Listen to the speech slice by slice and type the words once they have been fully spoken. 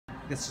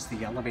This is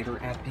the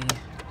elevator at the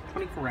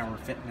 24-Hour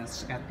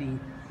Fitness at the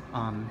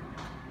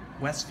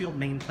Westfield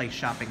MainPlace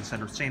Shopping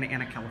Center, Santa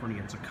Ana, California.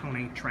 It's a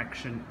KONE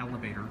traction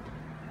elevator.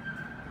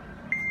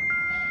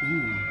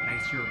 Ooh,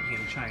 nice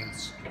European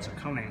chimes. It's a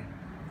KONE.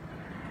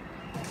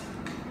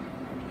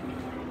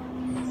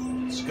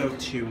 Let's go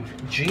to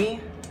G.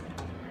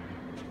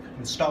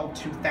 Installed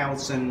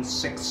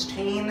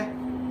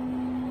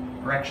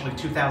 2016, or actually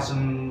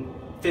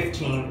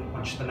 2015,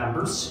 watch the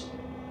numbers.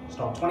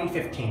 Installed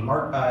 2015,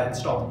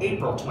 installed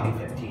April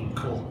 2015,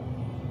 cool.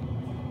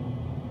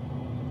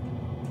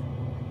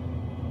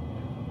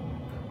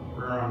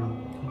 We're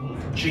on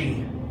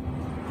G.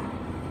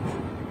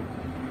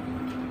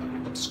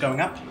 It's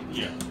going up?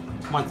 Yeah.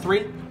 Want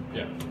 3?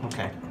 Yeah.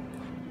 Okay.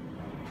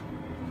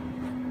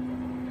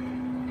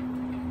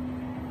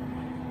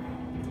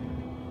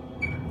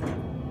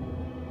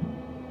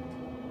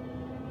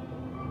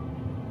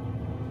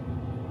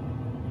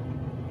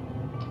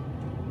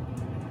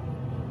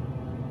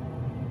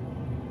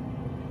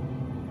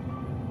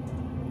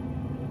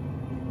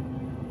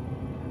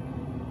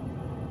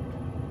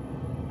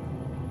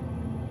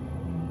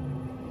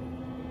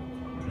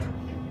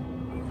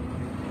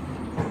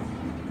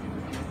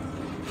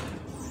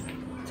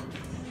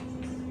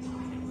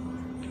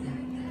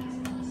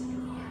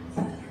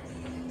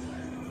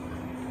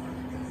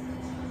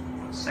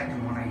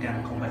 Second one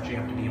identical, but you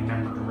have to be a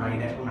member to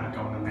ride it. We're not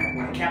going on that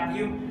one. Cap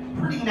view,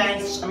 pretty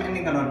nice. I'm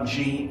ending it on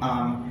G.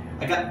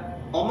 I got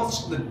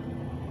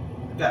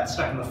got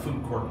stuck in the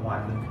food court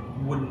one that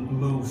wouldn't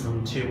move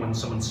from 2 when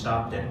someone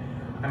stopped it.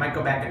 I might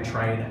go back and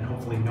try it, and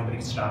hopefully nobody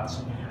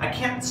stops. I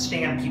can't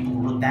stand people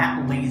who are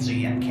that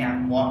lazy and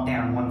can't walk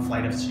down 1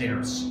 flight of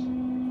stairs.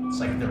 It's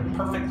like they're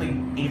perfectly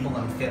able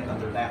and fit, but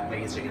they're that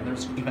lazy. And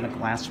there's even a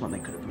glass one they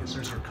could have used.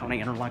 There's our KONE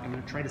interlock. I'm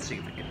going to try to see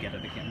if I could get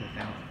it again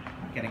without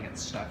getting it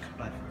stuck,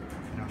 but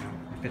I don't know.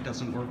 If it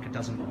doesn't work, it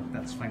doesn't work.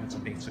 That's fine. It's a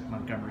basic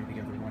Montgomery, the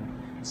other one.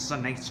 This is a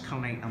nice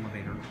KONE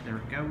elevator. There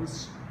it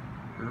goes.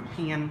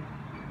 European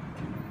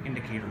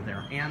indicator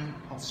there. And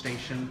pulse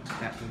station.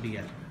 That will be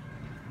it.